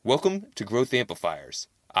Welcome to Growth Amplifiers.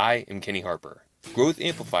 I am Kenny Harper. Growth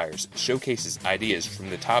Amplifiers showcases ideas from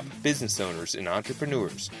the top business owners and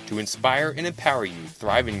entrepreneurs to inspire and empower you to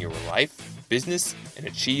thrive in your life, business, and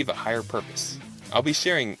achieve a higher purpose. I'll be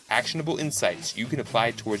sharing actionable insights you can apply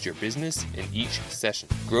towards your business in each session.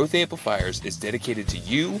 Growth Amplifiers is dedicated to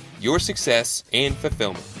you, your success, and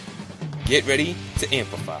fulfillment. Get ready to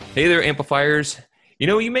amplify. Hey there, Amplifiers.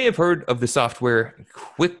 You may have heard of the software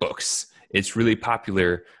QuickBooks. It's really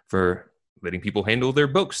popular for letting people handle their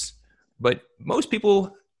books. But most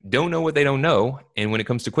people don't know what they don't know. And when it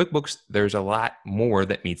comes to QuickBooks, there's a lot more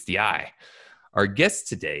that meets the eye. Our guests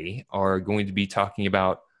today are going to be talking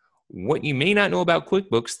about what you may not know about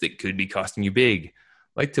QuickBooks that could be costing you big. I'd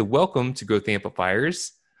like to welcome to Growth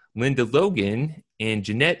Amplifiers, Linda Logan and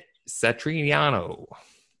Jeanette Satriano.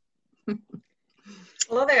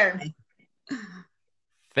 Hello there.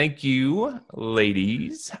 Thank you,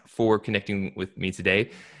 ladies, for connecting with me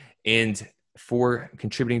today and for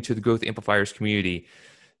contributing to the Growth Amplifiers community.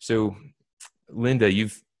 So, Linda,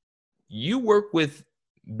 you work with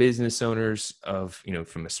business owners of,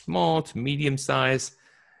 from a small to medium size,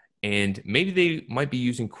 and maybe they might be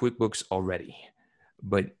using QuickBooks already.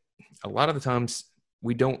 But a lot of the times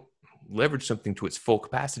we don't leverage something to its full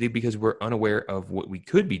capacity because we're unaware of what we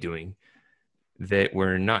could be doing that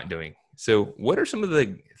we're not doing. So what are some of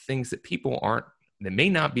the things that that may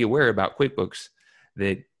not be aware about QuickBooks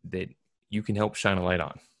that you can help shine a light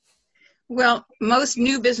on? Well, most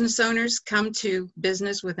new business owners come to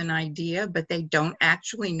business with an idea, but they don't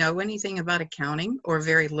actually know anything about accounting or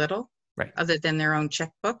very little, right, other than their own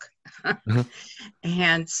checkbook. Mm-hmm.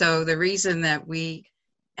 And so the reason that we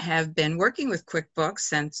have been working with QuickBooks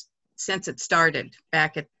since it started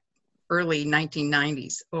back at early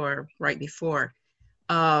 1990s or right before,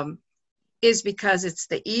 is because it's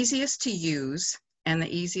the easiest to its and the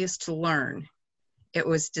easiest to learn. It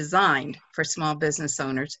was designed for small business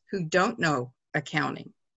owners who don't know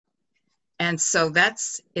accounting. And so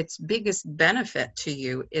that's its biggest benefit to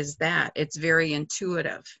you, is that it's very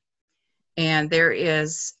intuitive. And there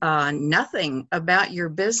is nothing about your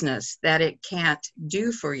business that it can't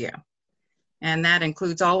do for you. And that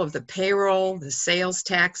includes all of the payroll, the sales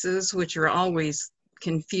taxes, which are always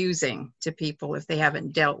confusing to people if they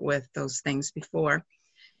haven't dealt with those things before.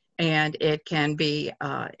 And it can be,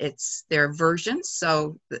 it's their versions.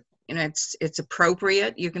 So, it's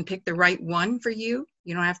appropriate. You can pick the right one for you.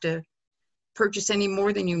 You don't have to purchase any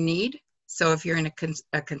more than you need. So if you're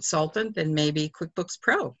a consultant, then maybe QuickBooks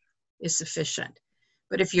Pro is sufficient.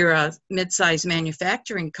 But if you're a mid-sized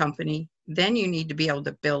manufacturing company, then you need to be able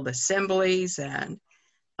to build assemblies and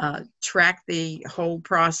track the whole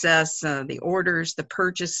process, the orders, the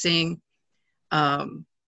purchasing, the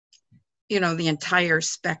entire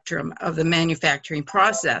spectrum of the manufacturing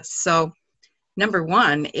process. So number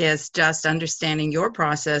one is just understanding your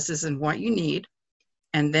processes and what you need.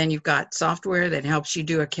 And then you've got software that helps you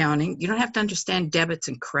do accounting. You don't have to understand debits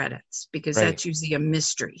and credits because right, that's usually a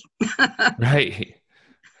mystery. Right.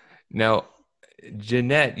 Now,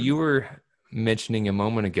 Jeanette, you were mentioning a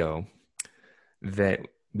moment ago that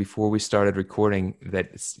before we started recording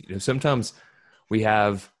that sometimes we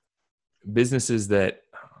have businesses that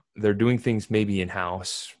they're doing things maybe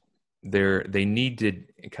in-house. They need to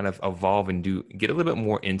kind of evolve and get a little bit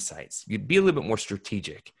more insights. You'd be a little bit more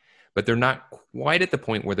strategic, but they're not quite at the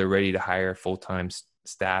point where they're ready to hire full-time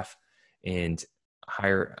staff and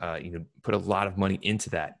hire, put a lot of money into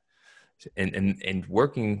that. And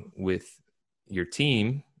working with your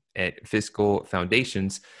team at Fiscal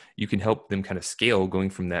Foundations, you can help them kind of scale going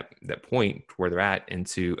from that point where they're at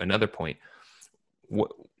into another point.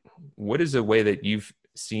 What is a way that you've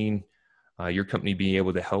seen your company being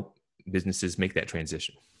able to help businesses make that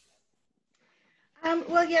transition?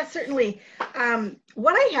 Well, yeah, certainly.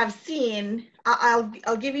 What I have seen,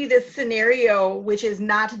 I'll give you this scenario, which is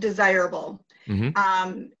not desirable.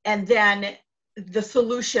 Mm-hmm. And then the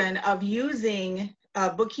solution of using a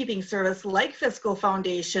bookkeeping service like Fiscal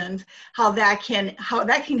Foundations, how that can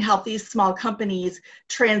help these small companies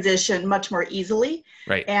transition much more easily,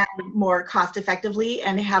 right, and more cost effectively,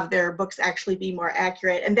 and have their books actually be more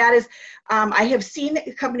accurate. And that is, I have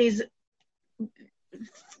seen companies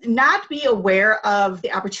not be aware of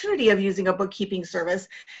the opportunity of using a bookkeeping service,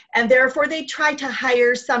 and therefore they try to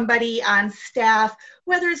hire somebody on staff,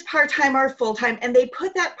 whether it's part-time or full-time, and they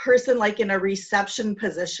put that person like in a reception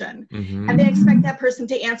position. Mm-hmm. And they expect that person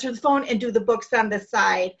to answer the phone and do the books on the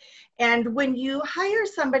side. And when you hire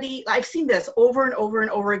somebody, I've seen this over and over and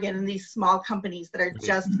over again in these small companies that are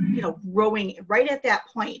just, growing right at that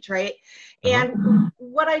point, right? Uh-huh. And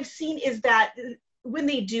what I've seen is that when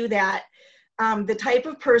they do that, The type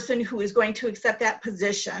of person who is going to accept that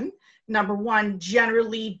position, number one,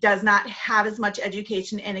 generally does not have as much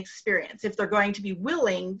education and experience if they're going to be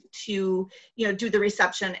willing to, do the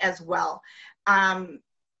reception as well,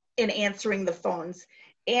 in answering the phones.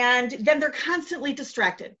 And then they're constantly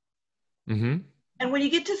distracted. Mm-hmm. And when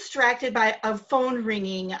you get distracted by a phone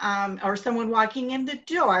ringing or someone walking in the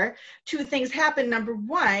door, two things happen. Number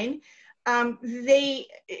one, they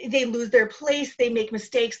lose their place, they make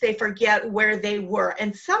mistakes, they forget where they were.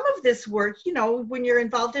 And some of this work, when you're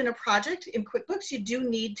involved in a project in QuickBooks, you do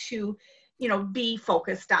need to, be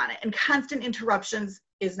focused on it. And constant interruptions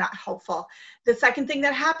is not helpful. The second thing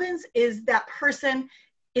that happens is that person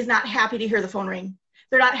is not happy to hear the phone ring.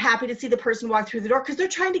 They're not happy to see the person walk through the door because they're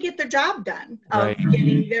trying to get their job done, of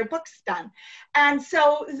getting their books done. And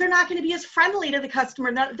so they're not going to be as friendly to the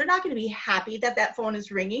customer. They're not going to be happy that that phone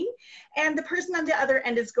is ringing. And the person on the other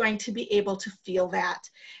end is going to be able to feel that.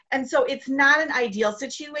 And so it's not an ideal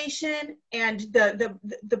situation. And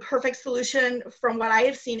the perfect solution, from what I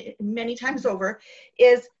have seen many times over,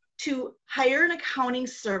 is to hire an accounting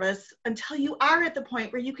service until you are at the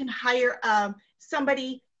point where you can hire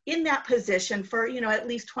somebody in that position for, at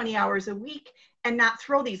least 20 hours a week and not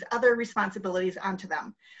throw these other responsibilities onto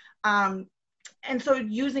them. And so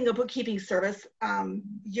using a bookkeeping service,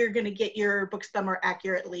 you're going to get your books done more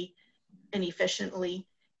accurately and efficiently,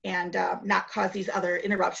 and not cause these other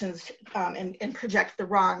interruptions and project the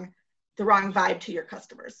wrong vibe to your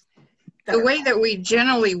customers. The way that we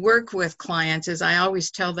generally work with clients is I always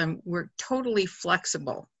tell them we're totally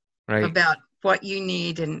flexible about what you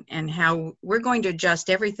need and how we're going to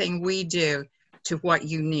adjust everything we do to what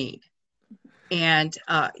you need. And,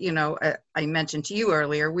 I mentioned to you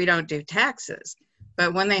earlier, we don't do taxes,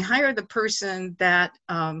 but when they hire the person that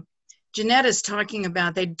Jeanette is talking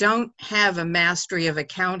about, they don't have a mastery of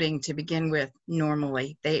accounting to begin with.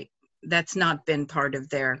 Normally, that's not been part of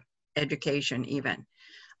their education even.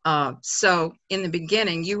 So in the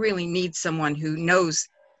beginning, you really need someone who knows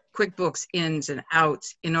QuickBooks ins and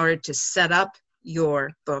outs in order to set up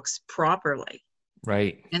your books properly.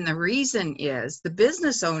 Right. And the reason is the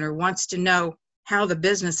business owner wants to know how the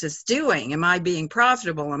business is doing. Am I being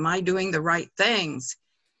profitable? Am I doing the right things?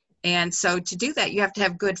 And so to do that, you have to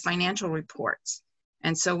have good financial reports.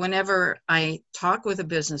 And so whenever I talk with a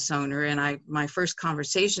business owner and my first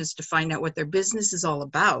conversation is to find out what their business is all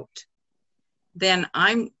about, then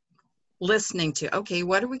I'm listening to, okay,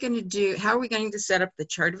 what are we going to do? How are we going to set up the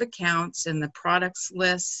chart of accounts and the products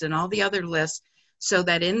lists and all the other lists so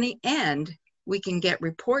that in the end, we can get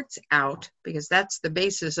reports out, because that's the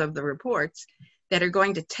basis of the reports, that are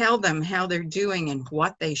going to tell them how they're doing and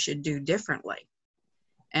what they should do differently.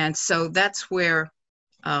 And so that's where,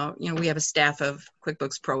 we have a staff of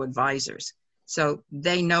QuickBooks Pro advisors. So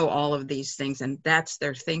they know all of these things and that's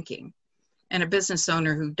their thinking. And a business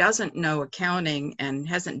owner who doesn't know accounting and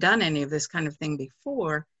hasn't done any of this kind of thing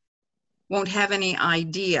before won't have any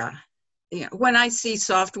idea. When I see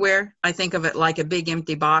software, I think of it like a big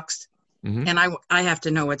empty box, and I have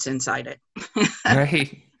to know what's inside it.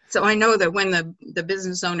 Right. So I know that when the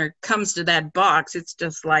business owner comes to that box, it's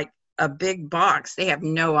just like a big box. They have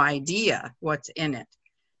no idea what's in it.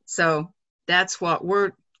 So that's what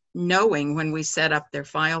we're knowing when we set up their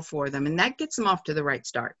file for them, and that gets them off to the right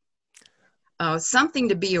start. Something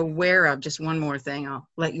to be aware of, just one more thing, I'll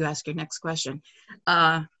let you ask your next question.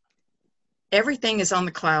 Everything is on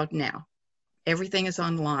the cloud now. Everything is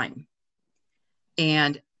online.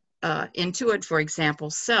 And Intuit, for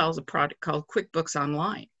example, sells a product called QuickBooks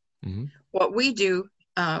Online. What we do,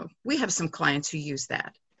 we have some clients who use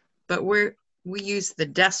that, but we use the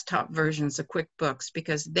desktop versions of QuickBooks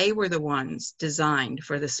because they were the ones designed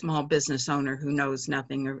for the small business owner who knows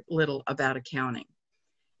nothing or little about accounting.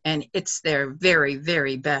 And it's their very,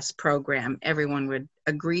 very best program. Everyone would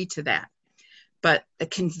agree to that. But the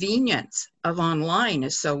convenience of online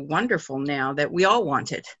is so wonderful now that we all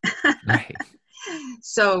want it. Right.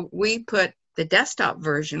 So we put the desktop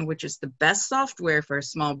version, which is the best software for a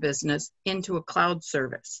small business, into a cloud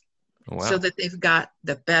service. Oh, wow. So that they've got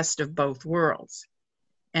the best of both worlds.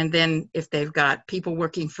 And then if they've got people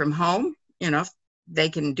working from home, they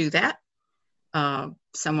can do that.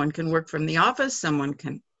 Someone can work from the office, someone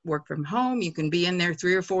can work from home. You can be in there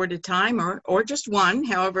 3 or 4 at a time, or just one,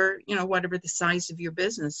 however, whatever the size of your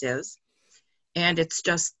business is. And it's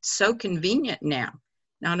just so convenient now.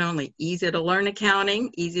 Not only easy to learn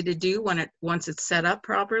accounting, easy to do once it's set up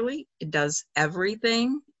properly, it does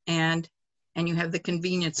everything, and you have the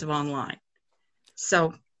convenience of online.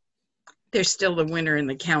 So they're still the winner in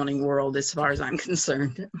the accounting world as far as I'm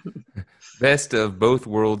concerned. Best of both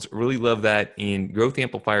worlds. Really love that. And growth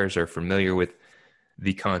amplifiers are familiar with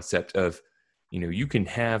the concept of you can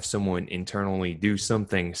have someone internally do some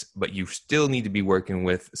things, but you still need to be working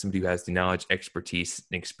with somebody who has the knowledge, expertise,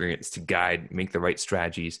 and experience to guide, make the right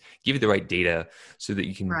strategies, give you the right data so that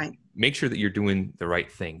you can make sure that you're doing the right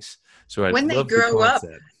things. So I when love they grow the up,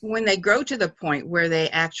 concept. when they grow to the point where they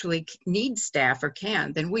actually need staff or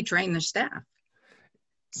can, then we train the staff.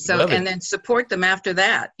 So, and then support them after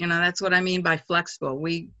that. That's what I mean by flexible.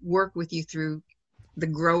 We work with you through the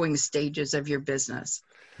growing stages of your business.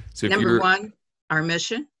 So number one, our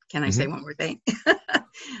mission, can I say one more thing?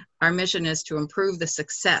 Our mission is to improve the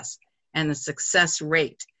success and the success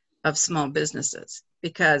rate of small businesses,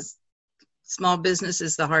 because small business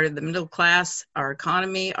is the heart of the middle class, our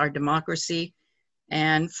economy, our democracy.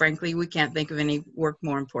 And frankly, we can't think of any work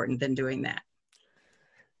more important than doing that.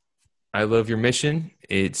 I love your mission.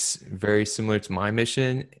 It's very similar to my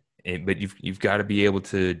mission, but you've got to be able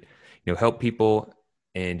to, help people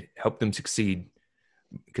and help them succeed,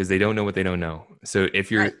 because they don't know what they don't know. So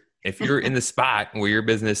if you're in the spot where your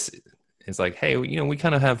business is like, hey, we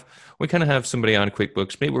kind of have somebody on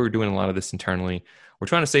QuickBooks. Maybe we're doing a lot of this internally. We're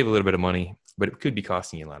trying to save a little bit of money, but it could be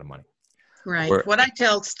costing you a lot of money. Right. What I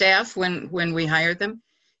tell staff when we hire them,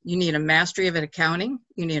 you need a mastery of accounting.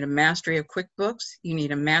 You need a mastery of QuickBooks. You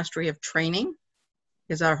need a mastery of training,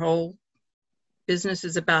 because our whole business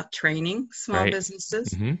is about training small businesses.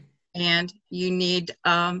 Mm-hmm. And you need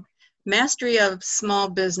mastery of small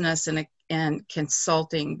business and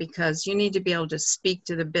consulting, because you need to be able to speak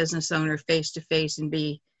to the business owner face to face and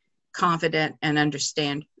be confident and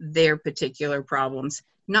understand their particular problems,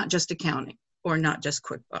 not just accounting or not just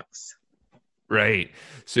QuickBooks. Right.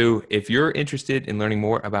 So if you're interested in learning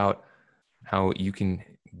more about how you can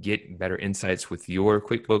get better insights with your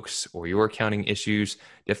QuickBooks or your accounting issues,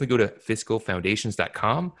 definitely go to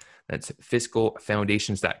fiscalfoundations.com. That's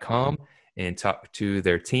fiscalfoundations.com and talk to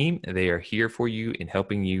their team. They are here for you in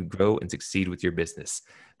helping you grow and succeed with your business.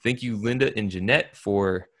 Thank you, Linda and Jeanette,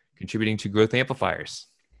 for contributing to Growth Amplifiers.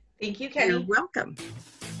 Thank you, Kenny. You're welcome.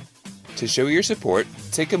 To show your support,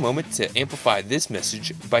 take a moment to amplify this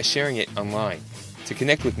message by sharing it online. To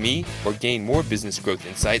connect with me or gain more business growth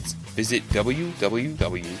insights, visit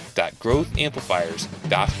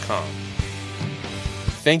www.growthamplifiers.com.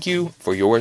 Thank you for your